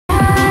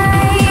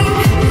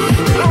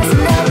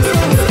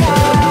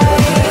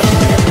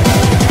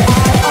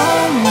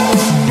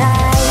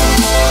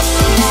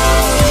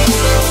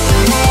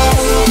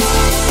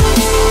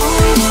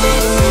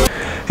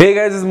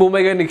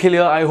Mumbai guy Nikhil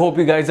here. I hope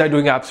you guys are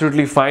doing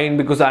absolutely fine,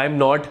 because I'm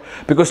not.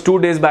 Because 2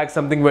 days back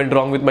something went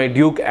wrong with my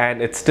Duke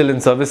and it's still in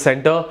service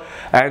center.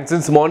 And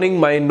since morning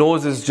my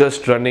nose is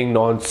just running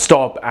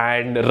non-stop.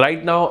 And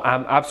right now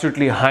I'm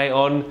absolutely high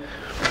on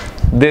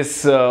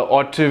this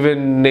Otrivin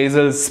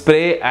nasal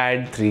spray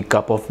and 3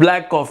 cups of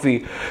black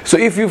coffee. So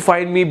if you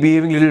find me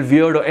behaving a little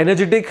weird or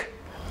energetic,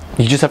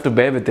 you just have to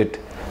bear with it.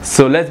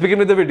 So let's begin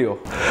with the video.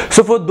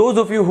 So for those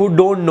of you who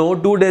don't know,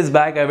 2 days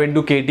back I went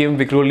to KTM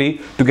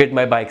Vikhroli to get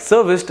my bike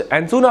serviced,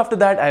 and soon after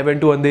that I went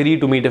to Andheri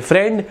to meet a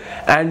friend.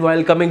 And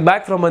while coming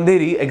back from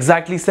Andheri,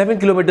 exactly 7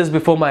 kilometers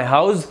before my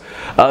house,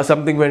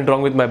 something went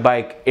wrong with my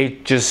bike.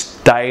 It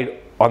just died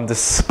on the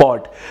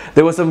spot.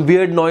 There was some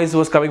weird noise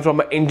was coming from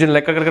my engine,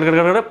 like,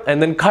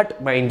 and then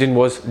my engine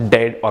was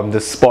dead on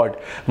the spot.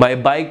 My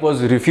bike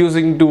was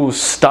refusing to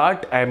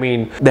start. I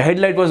mean, the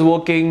headlight was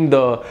working,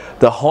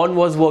 the horn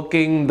was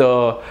working,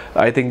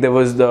 I think there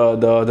was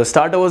the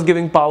starter was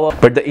giving power,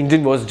 but the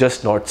engine was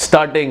just not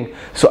starting.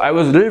 So I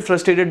was a little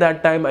frustrated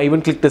that time. I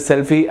even clicked a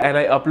selfie and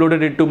I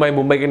uploaded it to my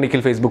Mumbai Guy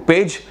Nikhil Facebook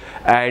page,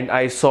 and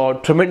I saw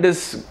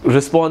tremendous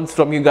response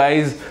from you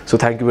guys, so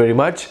thank you very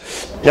much.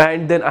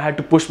 And then I had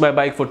to push my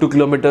bike for 2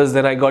 kilometers.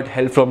 Then I got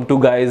help from 2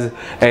 guys,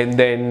 and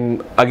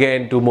then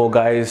again 2 more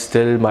guys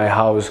till my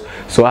house.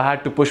 So I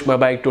had to push my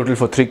bike total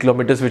for 3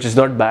 kilometers, which is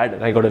not bad,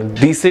 and I got a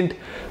decent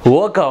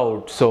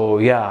workout. So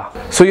yeah,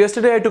 so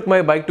yesterday I took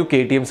my bike to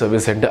KTM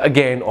service center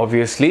again,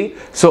 obviously.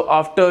 So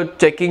after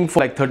checking for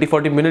like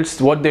 30-40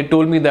 minutes, what they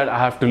told me that I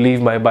have to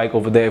leave my bike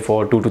over there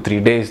for 2 to 3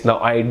 days. Now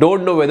I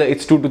don't know whether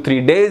it's 2 to 3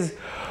 days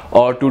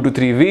or 2 to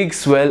 3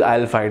 weeks. Well,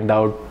 I'll find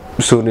out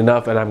soon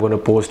enough, and I'm going to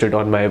post it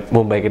on my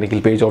Mumbai Guy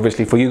Nikhil page,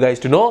 obviously, for you guys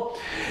to know.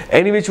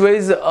 Any which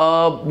ways,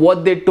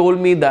 what they told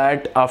me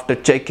that after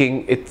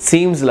checking, it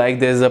seems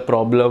like there's a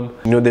problem.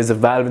 You know, there's a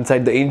valve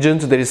inside the engine,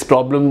 so there is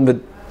problem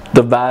with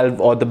the valve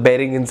or the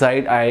bearing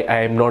inside.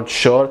 I am not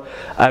sure.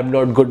 I'm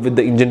not good with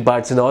the engine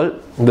parts and all,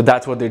 but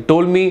that's what they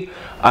told me.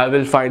 I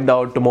will find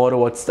out tomorrow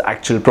what's the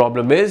actual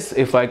problem is.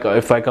 If I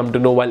come to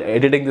know while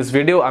editing this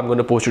video, I'm going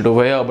to post it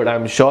over here, but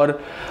I'm sure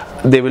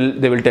they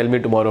will tell me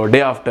tomorrow or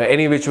day after.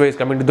 Any which way is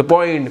coming to the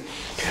point.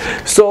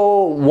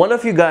 So one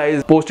of you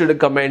guys posted a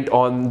comment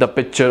on the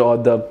picture or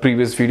the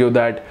previous video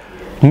that,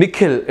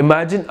 Nikhil,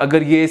 imagine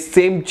agar ye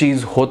same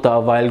cheese hota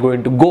while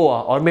going to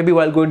Goa or maybe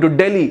while going to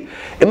Delhi.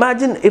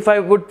 Imagine if I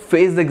would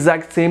face the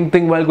exact same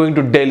thing while going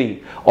to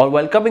Delhi or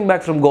while coming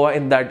back from Goa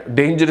in that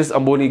dangerous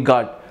Amboli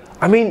Ghat.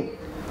 I mean,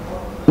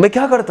 मैं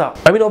क्या करता?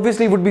 I mean,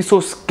 obviously it would be so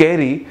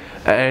scary,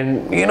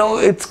 and you know,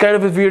 it's kind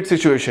of a weird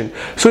situation.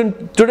 So in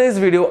today's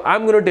video,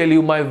 I'm going to tell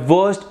you my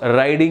worst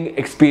riding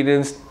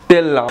experience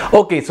till now.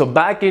 Okay, so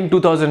back in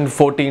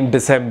 2014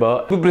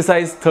 December, to be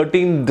precise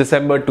 13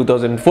 December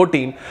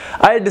 2014,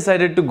 I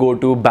decided to go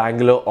to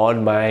Bangalore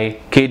on my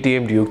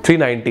KTM Duke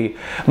 390.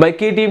 My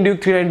KTM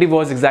Duke 390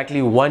 was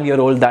exactly 1 year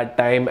old that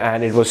time,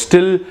 and it was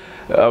still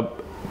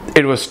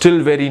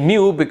very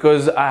new,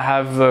 because I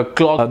have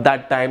clocked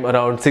that time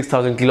around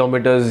 6,000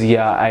 kilometers.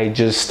 Yeah, I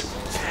just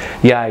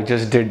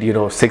did, you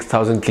know,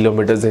 6,000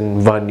 kilometers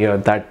in 1 year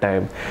that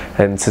time,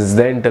 and since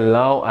then till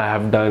now I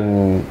have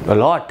done a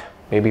lot.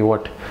 Maybe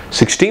what,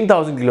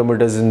 16,000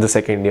 kilometers in the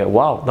second year.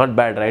 Wow, not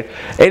bad, right?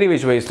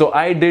 Anyways, so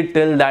I did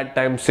till that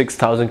time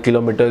 6,000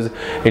 kilometers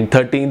in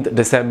 13th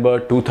December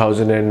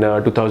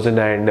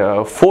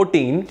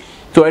 2014.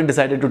 So I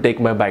decided to take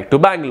my bike to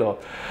Bangalore.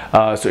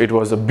 So it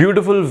was a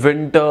beautiful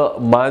winter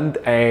month,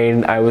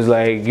 and I was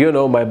like, you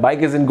know, my bike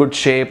is in good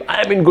shape.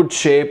 I'm in good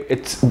shape.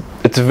 It's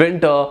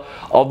winter.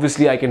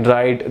 Obviously, I can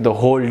ride the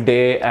whole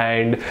day,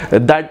 and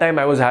at that time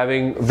I was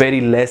having very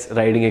less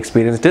riding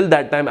experience. Till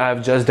that time, I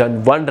have just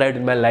done 1 ride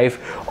in my life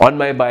on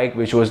my bike,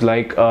 which was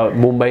like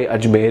Mumbai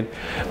Ajmer.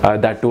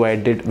 That too I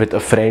did with a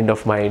friend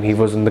of mine. He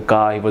was in the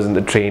car, he was in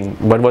the train.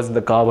 One was in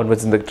the car, one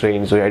was in the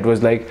train. So yeah, it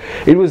was like,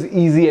 it was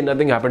easy and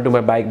nothing happened to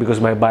my bike, because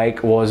my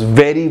bike was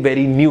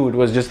very new. It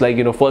was just like,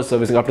 you know, first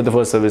servicing, after the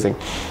first servicing.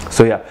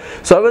 So yeah,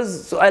 so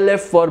I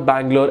left for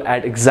Bangalore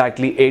at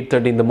exactly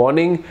 8:30 in the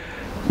morning.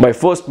 My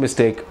first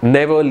mistake: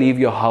 never leave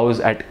your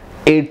house at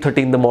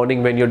 8:30 in the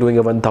morning when you're doing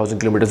a 1,000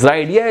 kilometers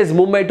ride. Yes,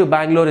 Mumbai to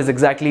Bangalore is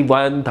exactly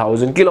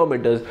 1,000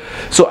 kilometers.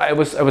 So I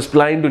was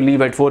planning to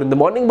leave at 4 in the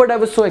morning, but I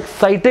was so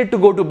excited to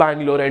go to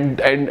Bangalore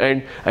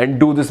and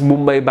do this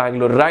Mumbai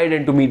Bangalore ride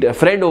and to meet a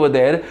friend over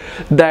there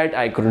that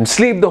I couldn't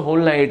sleep the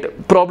whole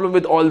night. Problem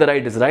with all the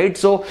riders, right?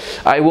 So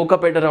I woke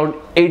up at around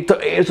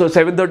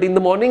 7:30 in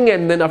the morning,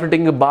 and then after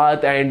taking a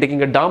bath and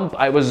taking a dump,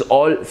 I was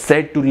all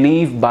set to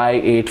leave by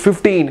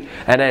 8:15,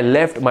 and I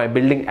left my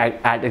building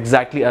at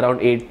exactly around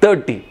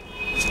 8:30.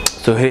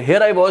 So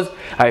here I was,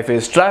 I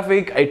faced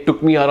traffic. It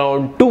took me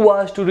around 2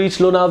 hours to reach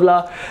Lonavala,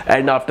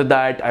 and after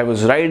that I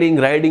was riding,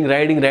 and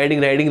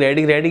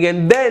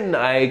then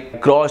I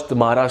crossed the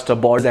Maharashtra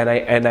border,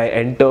 and I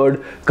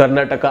entered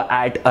Karnataka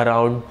at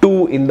around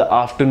 2 in the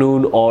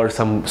afternoon or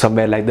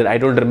somewhere like that. I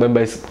don't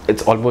remember.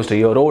 It's almost a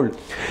year old.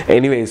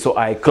 Anyway, so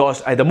I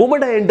crossed. The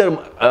moment I entered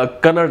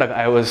Karnataka,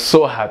 I was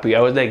so happy.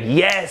 I was like,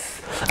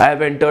 yes, I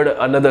have entered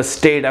another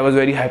state. I was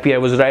very happy. I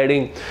was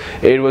riding.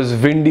 It was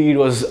windy. It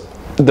was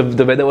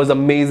the weather was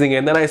amazing,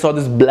 and then I saw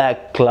this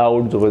black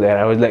clouds over there.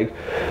 I was like,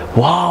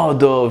 wow,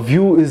 the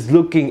view is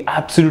looking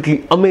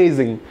absolutely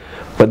amazing.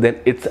 But then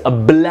it's a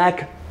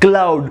black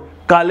cloud,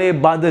 Kale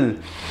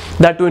Badal,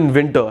 that too in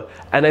winter.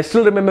 And I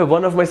still remember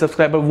one of my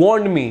subscribers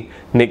warned me,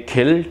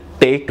 Nikhil,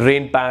 take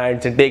rain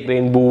pants and take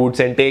rain boots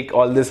and take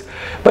all this.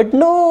 But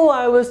no,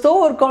 I was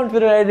so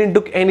overconfident, I didn't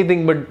took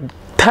anything. But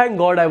thank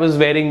God I was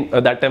wearing,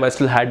 that time I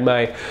still had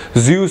my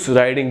Zeus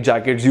riding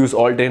jacket, Zeus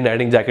all-terrain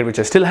riding jacket, which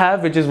I still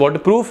have, which is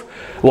waterproof,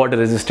 water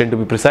resistant to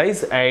be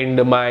precise,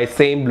 and my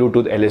same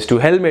Bluetooth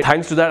LS2 helmet.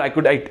 Thanks to that, I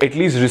could at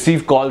least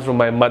receive calls from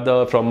my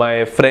mother, from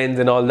my friends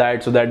and all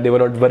that, so that they were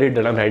not worried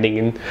that I'm riding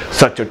in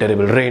such a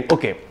terrible rain.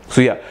 Okay,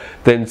 so yeah,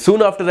 then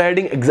soon after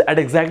riding, at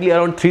exactly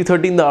around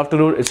 3:30 in the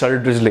afternoon, it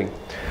started drizzling.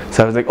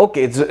 So I was like,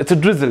 okay, it's a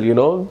drizzle, you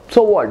know,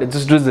 so what, it's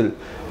just drizzle.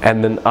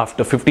 And then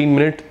after 15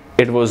 minutes,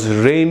 it was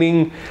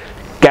raining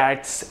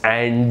cats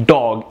and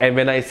dog. And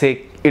when I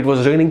say it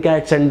was raining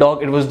cats and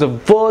dog, it was the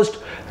worst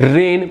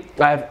rain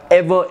I've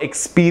ever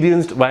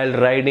experienced while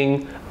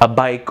riding a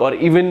bike, or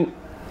even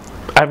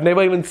I've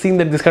never even seen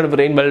that this kind of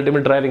rain while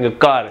even driving a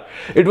car.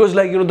 It was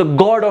like, you know, the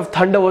god of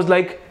thunder was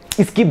like,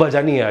 इसकी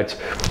बजानी है आज,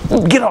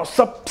 गिराओ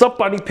सब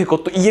पानी फेंको,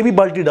 तो ये भी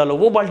बाल्टी डालो,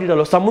 वो बाल्टी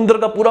डालो, समुद्र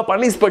का पूरा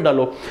पानी इस पर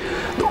डालो.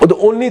 The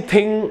only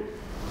thing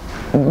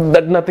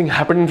that nothing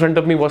happened in front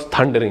of me was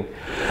thundering.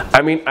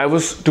 I mean, I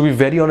was, to be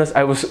very honest,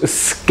 I was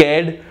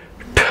scared.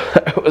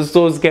 I was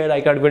so scared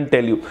I can't even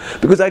tell you,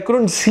 because I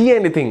couldn't see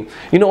anything.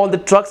 You know, all the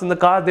trucks and the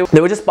cars,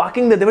 they were just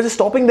parking there, they were just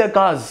stopping their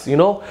cars, you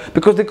know,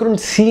 because they couldn't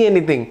see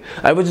anything.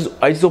 I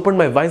just opened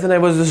my visor and I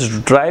was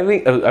just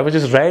driving, I was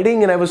just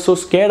riding, and I was so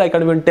scared I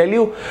can't even tell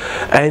you.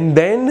 And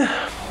then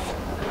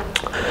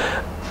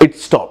it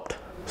stopped.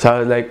 So I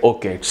was like,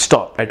 okay,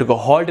 stop. I took a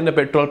halt in a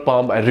petrol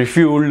pump, I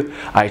refueled,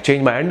 I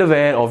changed my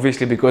underwear,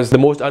 obviously, because the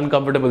most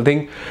uncomfortable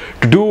thing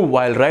to do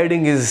while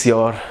riding is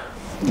your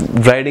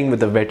riding with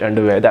the wet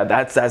underwear.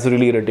 That's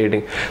really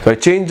irritating. So I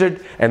changed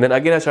it, and then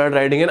again I started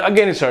riding, and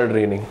again it started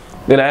raining.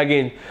 Then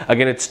again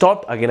it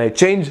stopped, again I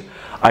changed,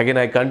 again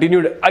I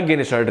continued,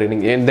 again it started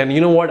raining. And then, you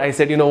know what, I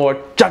said, you know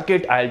what, chuck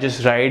it, I'll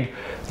just ride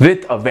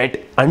with a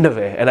wet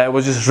underwear. And I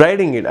was just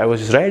riding it, I was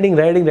just riding.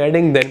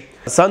 Then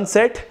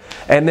sunset,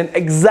 and then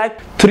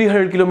exact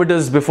 300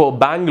 kilometers before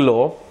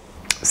Bangalore,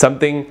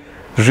 something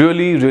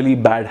really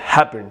bad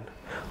happened.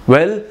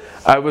 Well,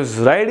 I was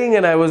riding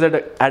and I was at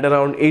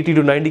around 80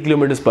 to 90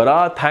 kilometers per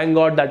hour. Thank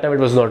God that time it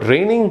was not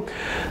raining,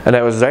 and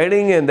I was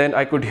riding, and then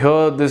I could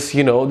hear this,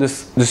 you know,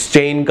 this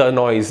chain ka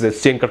noise,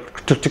 this chain ka,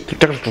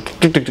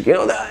 you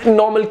know, the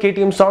normal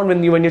KTM sound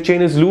when your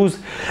chain is loose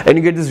and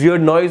you get this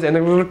weird noise, and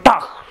then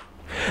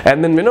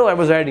and then, you know, I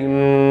was riding,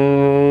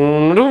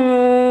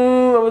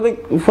 I was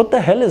like, what the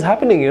hell is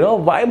happening, you know,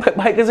 why my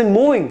bike isn't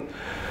moving?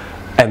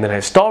 And then I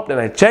stopped and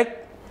I checked,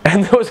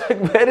 and there was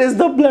like, where is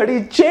the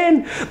bloody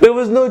chain? There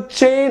was no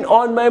chain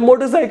on my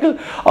motorcycle.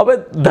 अबे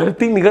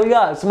धरती निकल गया,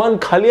 आसमान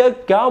खा लिया,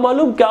 क्या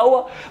मालूम क्या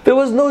हुआ? There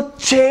was no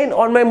chain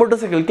on my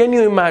motorcycle. Can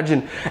you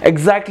imagine?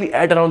 Exactly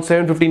at around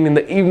 7:15 in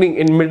the evening,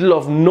 in middle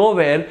of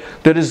nowhere,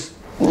 there is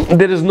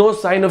no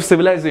sign of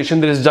civilization.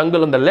 There is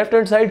jungle on the left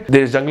hand side,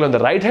 there is jungle on the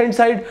right hand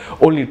side,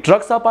 only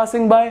trucks are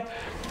passing by,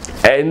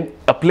 and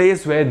a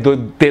place where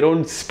they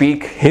don't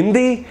speak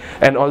Hindi,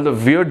 and all the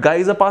weird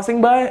guys are passing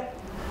by,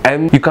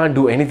 and you can't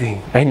do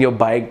anything, and your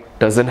bike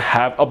doesn't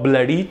have a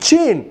bloody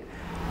chain.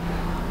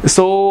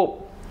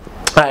 So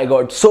I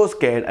got so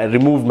scared, I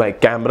removed my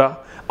camera.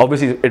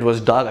 Obviously it was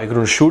dark, I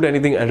couldn't shoot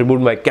anything. I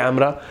removed my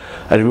camera,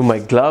 I removed my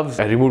gloves,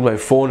 I removed my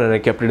phone, and I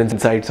kept it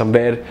inside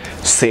somewhere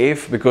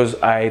safe, because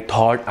I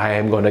thought I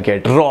am gonna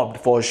get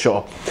robbed for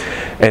sure.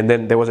 And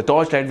then there was a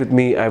torchlight with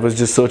me. I was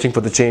just searching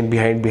for the chain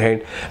behind,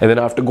 and then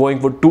after going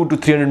for 200 to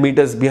 300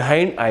 meters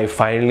behind, I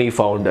finally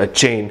found a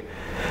chain.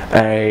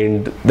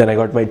 And then I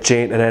got my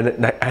chain,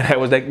 and I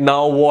was like,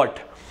 now what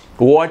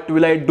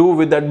will I do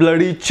with that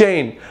bloody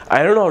chain?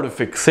 I don't know how to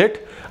fix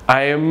it.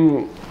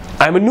 I'm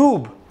a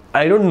noob.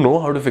 I don't know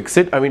how to fix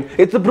it. I mean,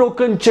 it's a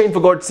broken chain, for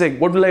God's sake.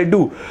 What will I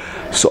do?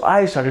 So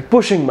I started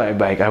pushing my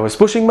bike. I was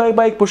pushing my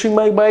bike.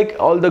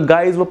 All the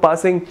guys were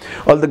passing.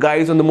 All the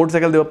guys on the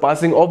motorcycle, they were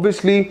passing.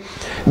 Obviously,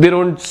 they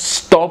don't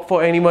stop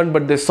for anyone,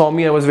 but they saw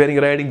me. I was wearing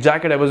a riding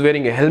jacket. I was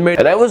wearing a helmet,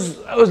 and I was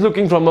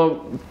looking from a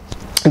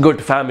good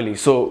family.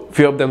 So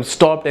few of them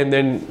stopped, and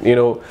then, you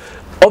know,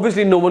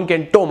 obviously no one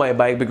can tow my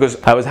bike, because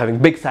I was having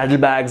big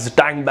saddlebags,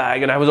 tank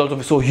bag, and I was also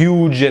so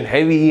huge and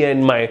heavy,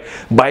 and my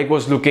bike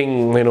was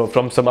looking, you know,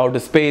 from some outer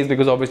space,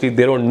 because obviously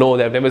they don't know,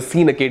 they've never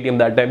seen a KTM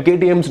that time.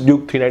 KTM's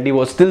Duke 390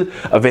 was still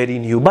a very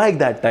new bike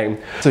that time.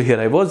 So here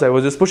I was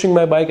just pushing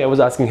my bike. I was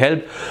asking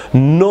help.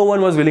 No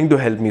one was willing to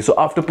help me. So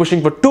after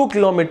pushing for 2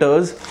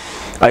 kilometers,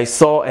 I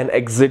saw an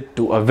exit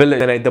to a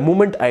village, and at the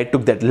moment I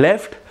took that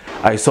left,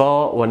 I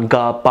saw one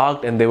car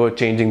parked and they were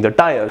changing the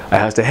tire. I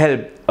asked for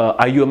help.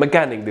 Are you a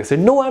mechanic? They said,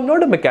 no, I'm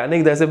not a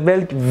mechanic. I said,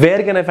 well,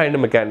 where can I find a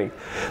mechanic?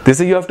 They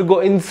said, you have to go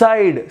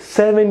inside,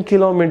 7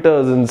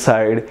 kilometers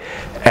inside.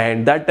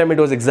 And that time it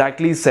was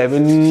exactly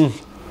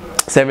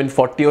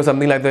 7:40 or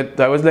something like that.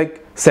 I was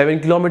like, 7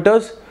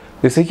 kilometers?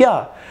 They said,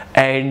 yeah.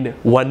 And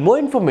one more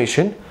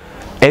information,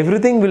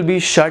 everything will be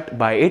shut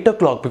by 8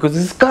 o'clock because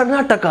this is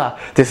Karnataka.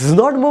 This is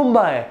not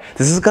Mumbai.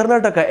 This is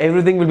Karnataka.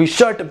 Everything will be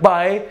shut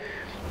by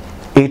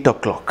 8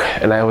 o'clock.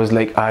 And I was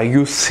like, are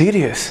you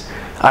serious?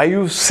 Are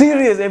you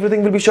serious?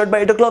 Everything will be shut by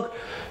 8 o'clock.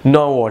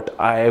 Now what?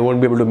 I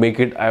won't be able to make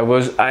it. I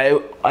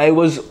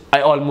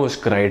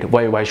almost cried.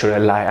 Why should I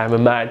lie? I'm a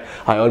man.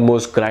 I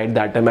almost cried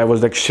that time. I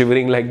was like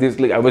shivering like this.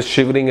 Like I was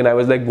shivering and I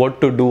was like, what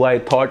to do? I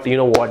thought, you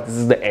know what? This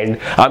is the end.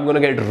 I'm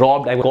gonna get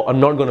robbed. I'm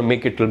not gonna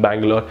make it till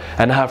Bangalore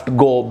and I have to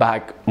go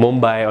back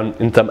Mumbai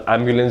in some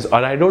ambulance.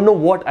 Or I don't know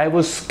what. I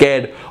was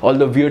scared. All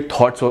the weird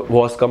thoughts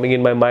was coming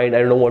in my mind. I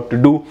don't know what to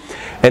do.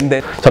 And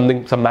then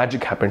some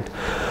magic happened.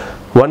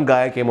 One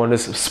guy came on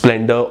his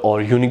Splendor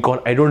or Unicorn.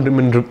 I don't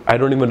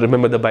even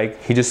remember the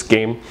bike. He just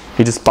came.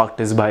 He just parked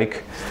his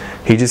bike.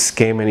 He just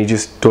came and he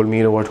just told me,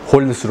 you know what,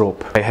 hold this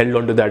rope. I held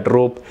onto that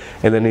rope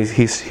and then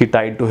he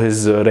tied to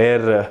his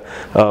rear,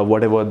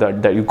 whatever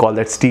that you call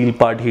that steel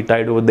part. He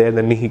tied over there.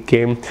 Then he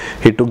came.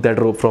 He took that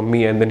rope from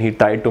me and then he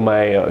tied to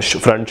my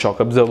front shock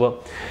absorber.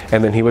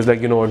 And then he was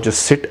like, you know what,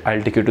 just sit.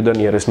 I'll take you to the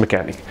nearest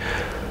mechanic.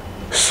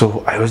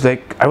 So I was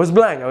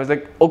blank. I was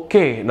like,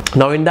 okay.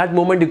 Now in that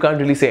moment you can't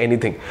really say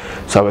anything.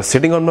 So I was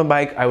sitting on my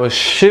bike. I was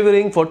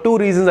shivering for two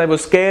reasons. I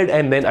was scared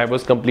and then I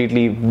was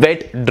completely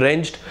wet,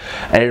 drenched,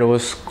 and it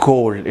was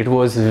cold. It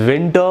was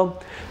winter,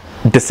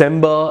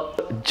 December,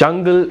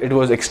 jungle. It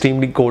was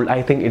extremely cold.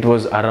 I think it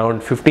was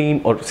around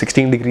 15 or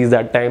 16 degrees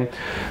that time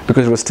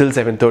because it was still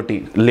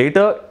 7:30.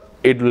 Later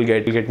it will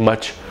get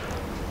much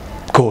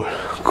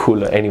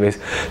cooler. Anyways,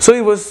 so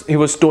he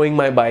was towing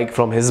my bike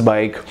from his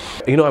bike.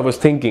 You know, I was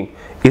thinking,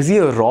 is he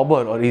a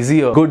robber or is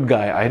he a good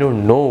guy? I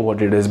don't know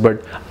what it is,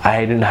 but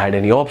I didn't had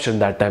any option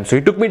that time. So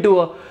he took me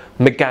to a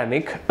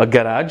mechanic, a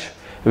garage,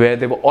 where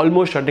they were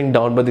almost shutting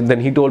down, but then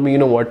he told me, you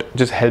know what,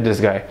 just help this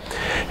guy.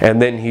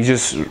 And then he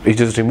just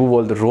removed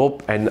all the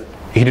rope and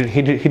he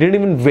didn't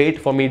even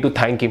wait for me to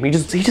thank him. He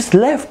just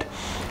left.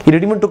 He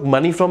didn't even took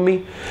money from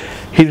me.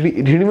 He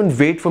didn't even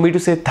wait for me to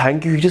say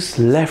thank you. He just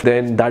left.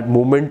 Then that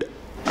moment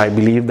I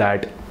believe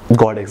that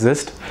God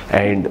exists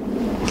and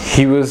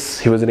he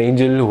was an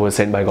angel who was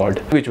sent by God.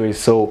 Which way?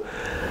 So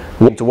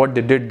what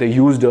they did, they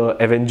used a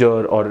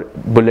Avenger or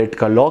Bullet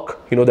ka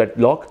lock, you know, that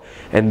lock,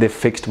 and they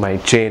fixed my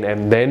chain.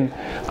 And then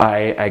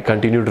I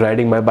continued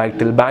riding my bike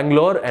till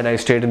Bangalore, and I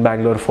stayed in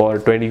Bangalore for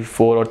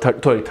 24 or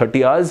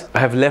 30 hours. I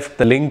have left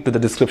the link to the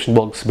description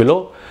box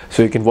below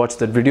so you can watch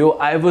that video.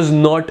 I was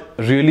not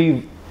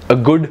really a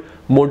good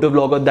motor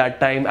vlogger that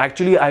time.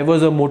 Actually, I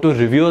was a motor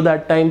reviewer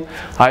that time.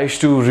 I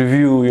used to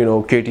review, you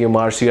know, KTM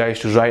RC.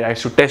 I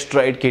used to test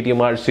ride KTM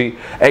RC,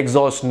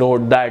 exhaust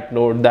node, that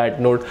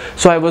node.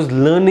 So I was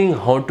learning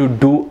how to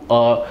do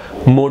a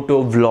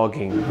motor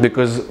vlogging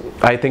because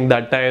I think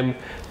that time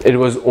it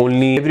was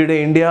only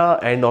Everyday India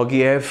and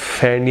Augie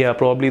F, and yeah,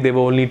 probably there were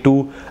only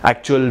two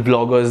actual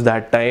vloggers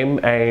that time.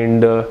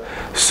 And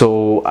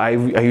so I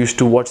used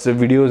to watch the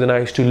videos and I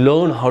used to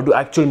learn how to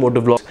actual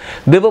motor vlog.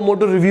 There were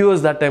motor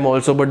reviewers that time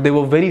also, but there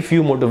were very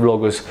few motor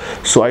vloggers.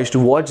 So I used to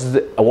watch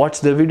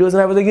their videos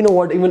and I was like, you know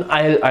what, even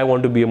I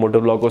want to be a motor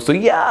vlogger. So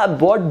yeah,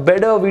 what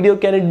better video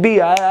can it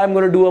be? I'm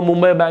gonna do a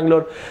Mumbai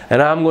Bangalore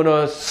and I'm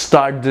gonna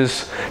start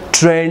this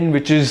trend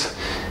which is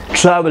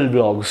travel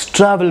vlogs,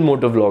 travel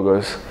motor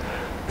vloggers.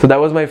 So that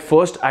was my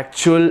first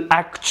actual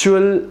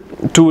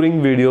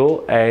touring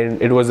video, and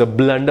it was a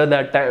blunder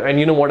that time. And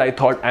you know what, I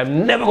thought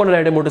I'm never gonna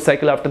ride a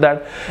motorcycle after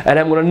that, and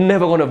I'm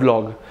never gonna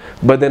vlog.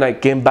 But then I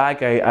came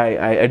back,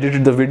 I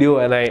edited the video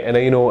and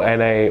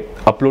I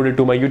uploaded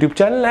to my YouTube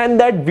channel, and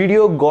that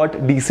video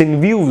got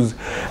decent views.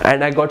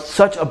 And I got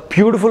such a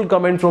beautiful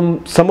comment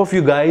from some of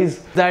you guys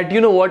that, you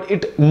know what,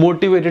 it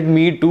motivated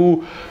me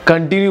to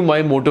continue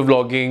my motor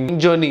vlogging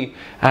journey.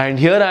 And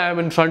here I am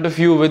in front of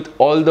you with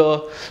all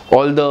the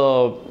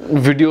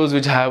videos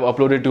which I have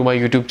uploaded to my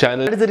YouTube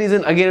channel. That is the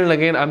reason again and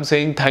again I'm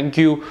saying thank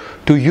you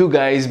to you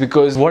guys,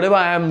 because whatever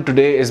I am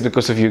today is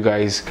because of you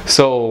guys.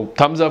 So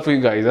thumbs up for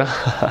you guys,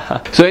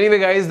 huh? So anyway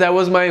guys, that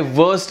was my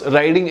worst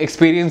riding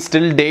experience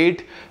till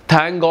date.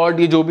 Thank God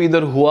ये जो भी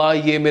इधर हुआ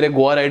ये मेरे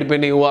Goa ride पे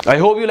नहीं हुआ. I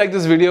hope you like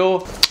this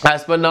video.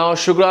 As per now,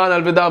 shukran,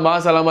 alvida, ma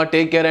salama,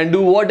 take care and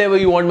do whatever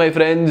you want, my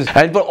friends.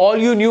 And for all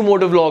you new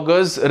motor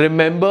vloggers,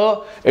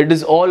 remember it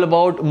is all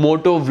about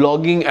motor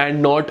vlogging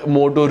and not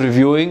motor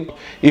reviewing.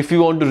 If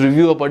you want to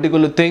review a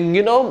particular thing,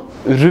 you know,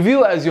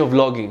 review as you're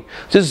vlogging.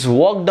 Just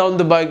walk down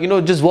the bike, you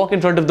know, just walk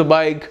in front of the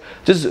bike,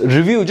 just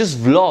review, just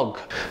vlog.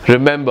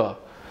 Remember,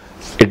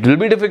 it will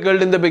be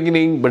difficult in the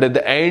beginning, but at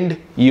the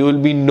end you will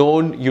be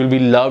known, you will be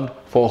loved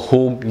for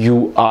whom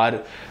you are,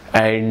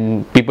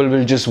 and people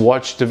will just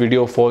watch the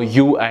video for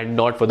you and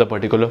not for the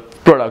particular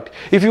product.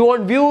 If you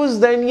want views,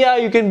 then yeah,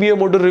 you can be a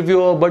motor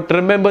reviewer, but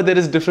remember there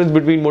is difference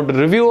between motor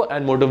review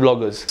and motor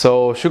vloggers.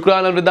 So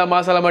shukran, alvida,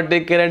 ma salama,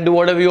 take care and do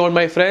whatever you want,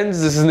 my friends.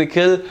 This is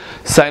Nikhil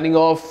signing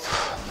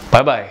off.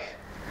 Bye bye.